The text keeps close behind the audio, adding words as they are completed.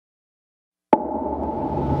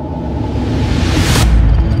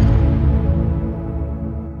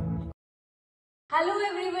Hello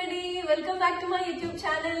everybody, welcome back to my YouTube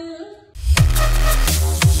channel.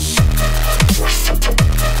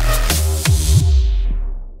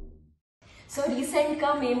 So recent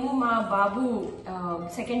ga memu ma babu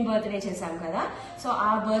second birthday chesam kada. So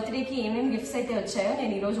aa birthday ki em gifts aithe vachayo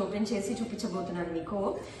nenu ee roju open chesi chupichabothunanu meeku.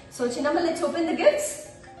 So chinamma, let's open the gifts.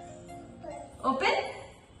 Open.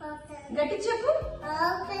 Gatti cheppu.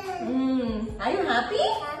 Open. Are you happy?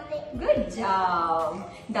 Happy. Good job.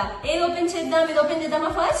 Da edi open cheddam, idi open chedama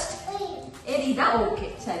first. Edi ida okay.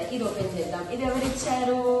 Sare idi open cheddam. Idi evaru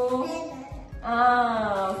icharu?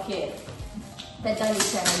 Okay. Peddani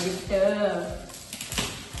icharu gift.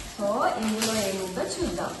 So indulo emundo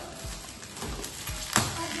chuddam.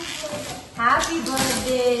 Happy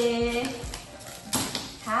birthday.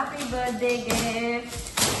 Happy birthday gift.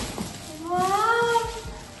 Wow.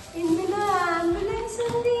 ఇందులో ambulance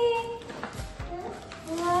ఉంది.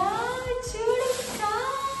 Wow, చూడు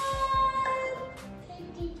car.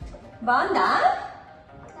 బాగుందా?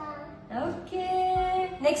 Okay,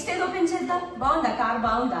 next ఏది open చేద్దాం. బాగుందా? Car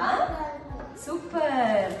బాగుందా?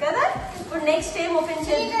 Super కదా. ఇప్పుడు నెక్స్ట్ ఏం ఓపెన్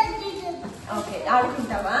చేద్దాం? ఓకే,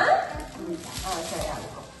 ఆడుకుంటావా? సరే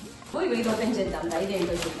ఆడుకో. ఇది ఓపెన్ చేద్దాం.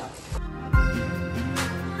 ఇదేంటో చూద్దాం.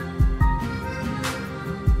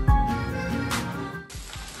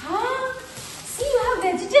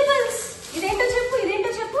 Vegetables. Idento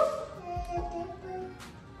cheppu.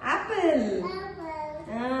 Apple.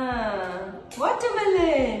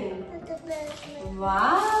 Watermelon.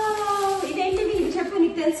 Wow. Identidi idi cheppu,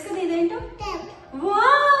 neeku telusu kada idento?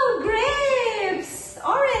 Wow, grapes.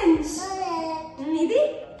 Orange. Idi?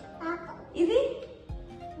 Idi?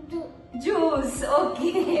 Juice.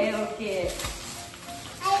 Okay.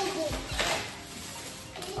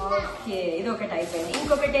 Okay, ఇది ఒకటి అయిపోయింది.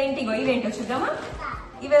 ఇంకొకటి ఏంటి? ఇవేంటో చూద్దామా?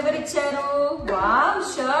 ఇవి ఎవరు ఇచ్చారు? Wow,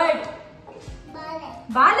 shirt.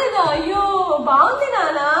 బాలేదా? అయ్యో, బాగుంది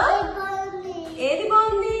నానా. ఏది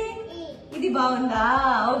బాగుంది? ఇది బాగుందా?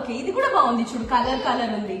 ఓకే, ఇది కూడా బాగుంది. చూడు,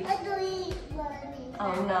 కలర్ ఉంది.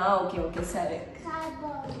 అవునా? ఓకే సరే.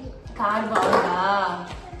 కార్ బాగుందా?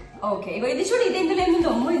 ఓకే, ఇగో ఇది చూడు. ఇది ఎందులో ఏముందో?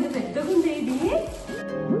 అమ్మో, ఇది పెద్దగా ఉంది. ఇది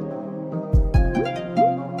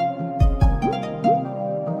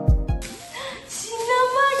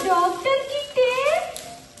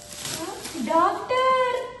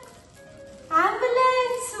డాక్టర్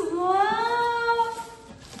అంబులెన్స్.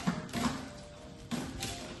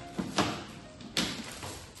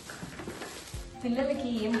 పిల్లలకి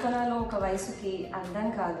ఏం కొనాలో ఒక వయసుకి అర్థం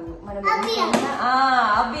కాదు. మనం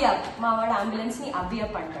అబ్బియప్, మా వాడు అంబులెన్స్ ని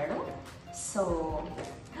అబ్బియప్ అంటాడు. సో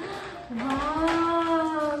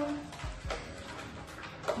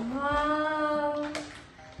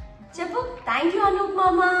చెప్పు థ్యాంక్ యూ అనూప్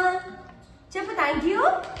మామా. చెప్పు థ్యాంక్ యూ.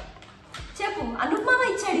 చెప్పు, అనూప్ మామ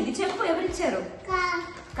ఇచ్చాడు. ఇది చెప్పు, ఎవరిచ్చారు?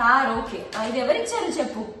 కార్. ఓకే, ఇది ఎవరిచ్చారు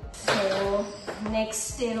చెప్పు. సో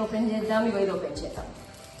నెక్స్ట్ ఏది ఓపెన్ చేద్దాం? ఇగో ఇది ఓపెన్ చేద్దాం.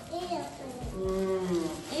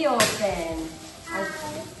 ఈ ఓపెన్.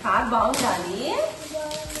 కార్ బాగుందా? అది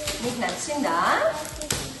నీకు నచ్చిందా?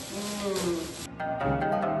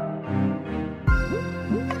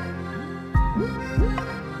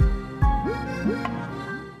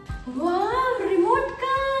 Wow, remote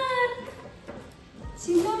car.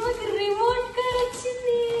 చిన్నమ్మకి remote car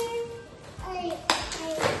వచ్చింది.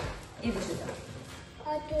 ఇది చూద్దాం.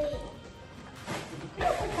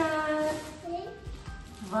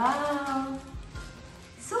 వావ్,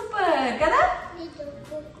 సూపర్ కదా.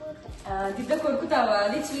 దిద్ద కొరుకుతావా?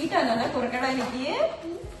 అది స్వీటా నాన్న కొరకడానికి?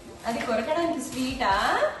 అది కొరకడానికి స్వీటా?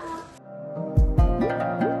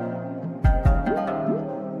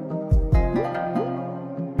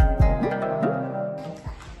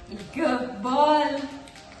 బాల్.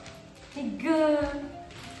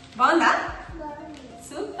 బాగుందా?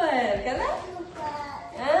 సూపర్ కదా.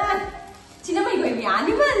 చిన్నమ్మ, ఇగో ఇవి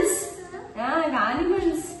యానిమల్స్.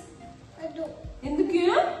 ఎందుకు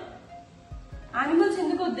యానిమల్స్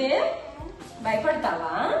ఎందుకు వద్దే?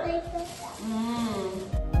 భయపడతావా?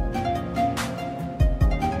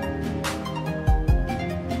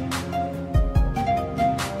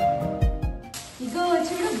 ఇగో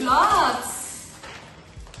చూడు, బ్లాక్స్.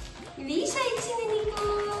 రీషా ఇచ్చింది నీకు.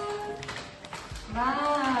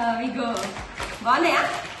 ఇగో బాగున్నాయా?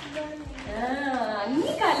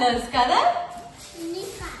 అన్ని కలర్స్ కదా.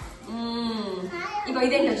 ఇగో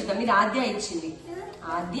ఇదేంటో చూద్దాం. ఇది ఆద్య ఇచ్చింది.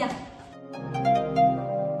 ఆద్య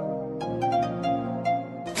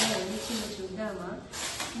చూద్దామా?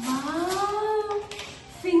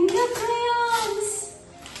 Finger crayons.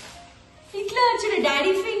 ఇట్లా చూడు,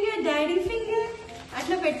 డాడీ ఫింగర్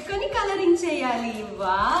అట్లా పెట్టుకొని కలరింగ్ చేయాలి.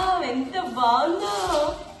 వావ్, ఎంత బాగుందో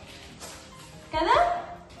కదా.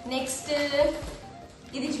 నెక్స్ట్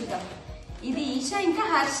ఇది చూద్దాం. ఇది ఈషా ఇంకా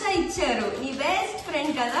హర్ష ఇచ్చారు, నీ బెస్ట్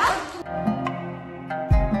ఫ్రెండ్ కదా.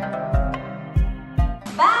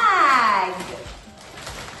 బ్యాగ్.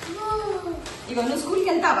 ఇగో నువ్వు స్కూల్కి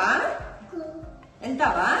వెళ్తావా?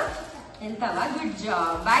 Good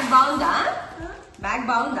job. బ్యాగ్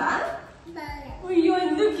బాగుందా? అయ్యో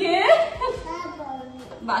ఎందుకే?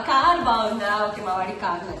 కార్ బాగుందా? ఓకే, మా వాడికి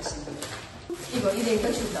కార్ నచ్చింది. ఇగో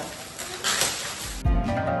ఇదేంటో చూద్దాం.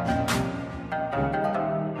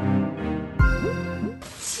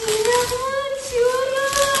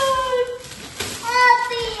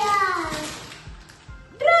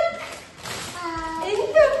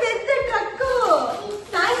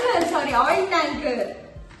 Oil tank,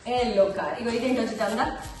 yellow car. ఇగో ఇదేంటో చూద్దాందా?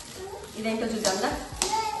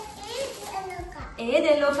 ఏది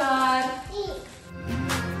yellow car?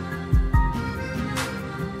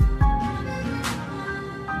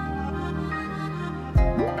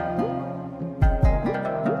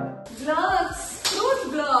 Blocks, fruit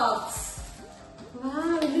blocks.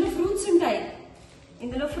 ఇందులో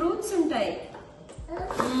ఫ్రూట్స్ ఉంటాయి.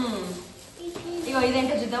 ఇగో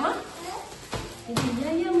ఇదేంటో చూద్దామా? ఇందులో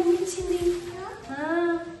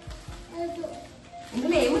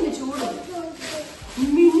ఏముంది చూడు.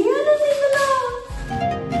 మినియన్ ఉంది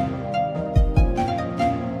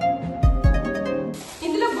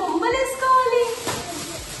ఇందులో బొమ్మలు వేసుకోవాలి.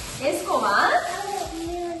 వేసుకోవా?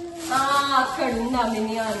 అక్కడ ఉందా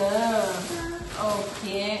మినియన్?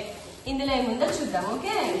 ఓకే, ఇందులో ఏముందో చూద్దాం.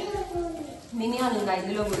 ఓకే, మినియన్ ఉందా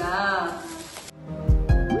ఇందులో కూడా?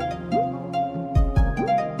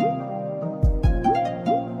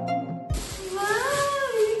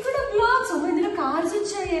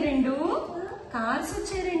 కార్స్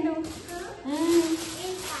వచ్చాయి రెండు.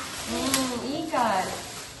 ఈ కార్.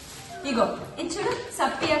 ఇగో ఇచ్చుడు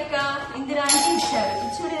సప్పి అక్క, ఇందిరా అంటే ఇచ్చారు.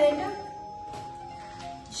 ఇచ్చుడు ఇదేంటో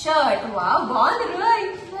షర్ట్. వావ్, బాగుంది రోయ్,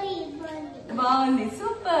 బాగుంది,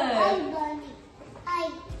 సూపర్.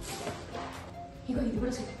 ఇగో ఇది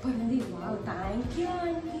కూడా సూపర్ ఉంది. వావ్, థ్యాంక్ యూ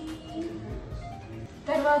అండి.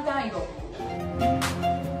 తర్వాత ఇగో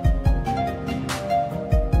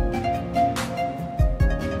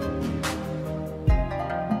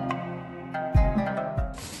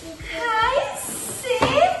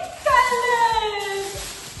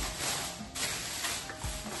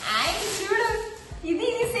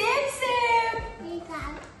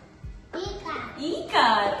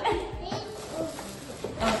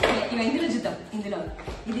ఇందులో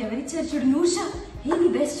ఇది ఎవరిచ్చారు చూడు. నూషా, నీ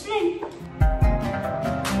బెస్ట్ ఫ్రెండ్.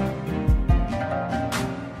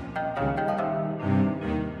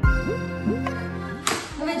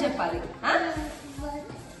 నువ్వే చెప్పాలి.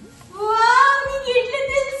 నీకు ఎట్లా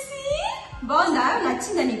తెలిసి? బాగుందా?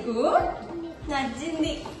 నచ్చిందా నీకు?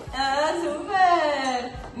 నచ్చింది, సూపర్.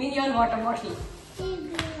 మినియాన్ water bottle.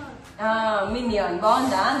 మినియాన్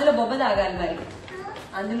బాగుందా? అందులో బొబ్బ తాగాలి మరి.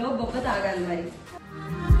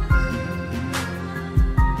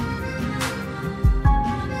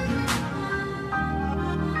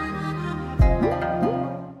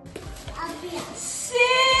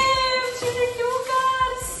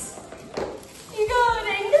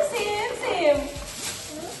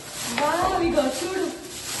 చూడు,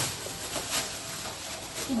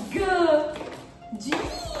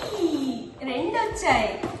 రెండు వచ్చాయి.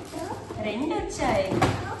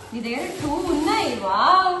 నీ దగ్గర 2 ఉన్నాయి.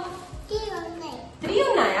 వావ్, 3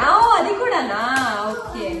 ఉన్నాయా? అది కూడానా?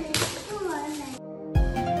 ఓకే.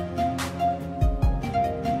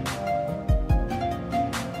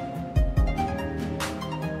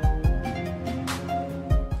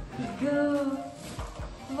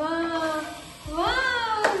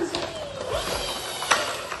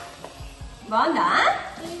 బాగుందా?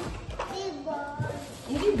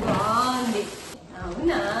 ఇది బాగుంది.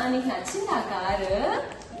 అవునా, నీకు నచ్చిందా కారు?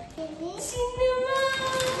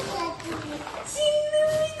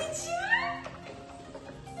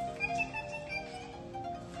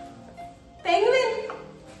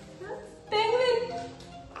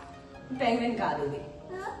 పెంగ్విన్ కాదు ఇది.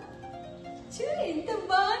 చూడు ఎంత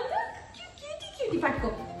బాగుందో. క్యూటీ. పట్టుకో,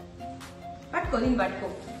 దీన్ని పట్టుకో.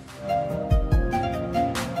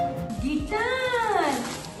 గిటార్.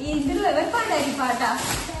 ఇందులో ఎవరు పాడారు ఈ పాట?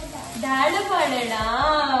 డాడ్ పాడా?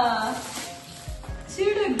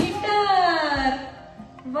 చూడు, గిటార్.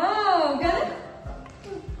 వావ్ కదా,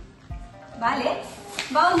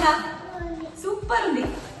 బాగుందా? సూపర్ ఉంది.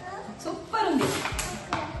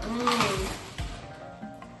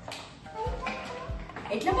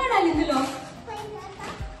 ఎట్లా పాడాలి ఇందులో?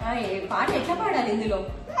 పాట ఎట్లా పాడాలి ఇందులో?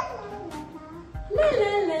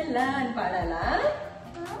 లలా అని పాడాలా?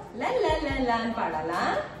 లలా అని పాడాలా?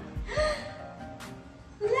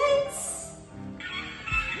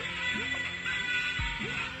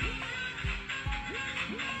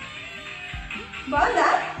 బాగుందా?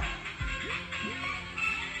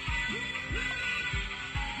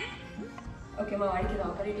 ఓకే, మా వాడికి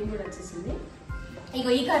ఆపరేటింగ్ కూడా వచ్చేసింది. ఇగో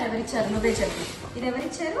ఈ కార్ ఎవరిచ్చారు? నువ్వే చెప్పు. ఇది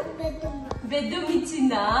ఎవరిచ్చారు? బెడ్రూమ్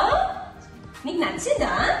ఇచ్చిందా? నీకు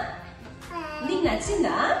నచ్చిందా? నీకు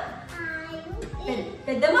నచ్చిందా?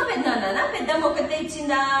 పెద్దమ్మ పెద్దనాన్న? పెద్దమ్మ ఒకతే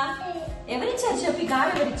ఇచ్చిందా? ఎవరిచ్చారు చెప్పు? ఈ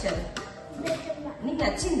కార్ ఎవరిచ్చారు? నీకు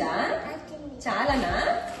నచ్చిందా? చాలానా?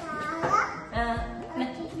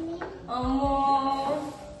 అమ్మో,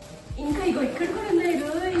 ఇంకా ఇగో ఇక్కడ కూడా ఉన్నాయి.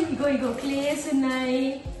 ఇగో ఇగో క్లేస్ ఉన్నాయి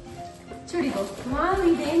చూడు. ఇగో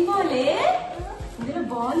ఇదేం బాలే? ఇందులో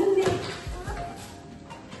బాల్ ఉంది.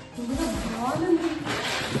 ఇందులో బాల్ ఉంది.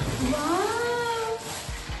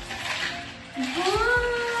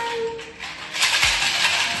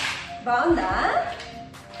 బాగుందా?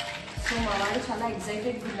 సో మా వాడు చాలా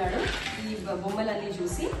ఎక్సైటెడ్గా ఉన్నాడు ఈ బొమ్మలన్నీ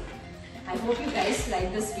చూసి. I hope you guys like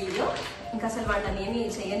this video. ఇంకా అసలు వాడు నన్ను ఏమీ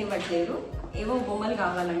చేయనివ్వట్లేరు. ఏవో బొమ్మలు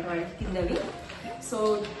కావాలంట వాడికి కిందవి. So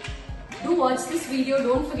do watch this video.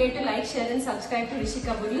 Don't forget to like, share and subscribe to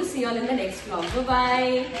RishiKaburulu. See you all in the next vlog. Bye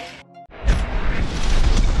bye.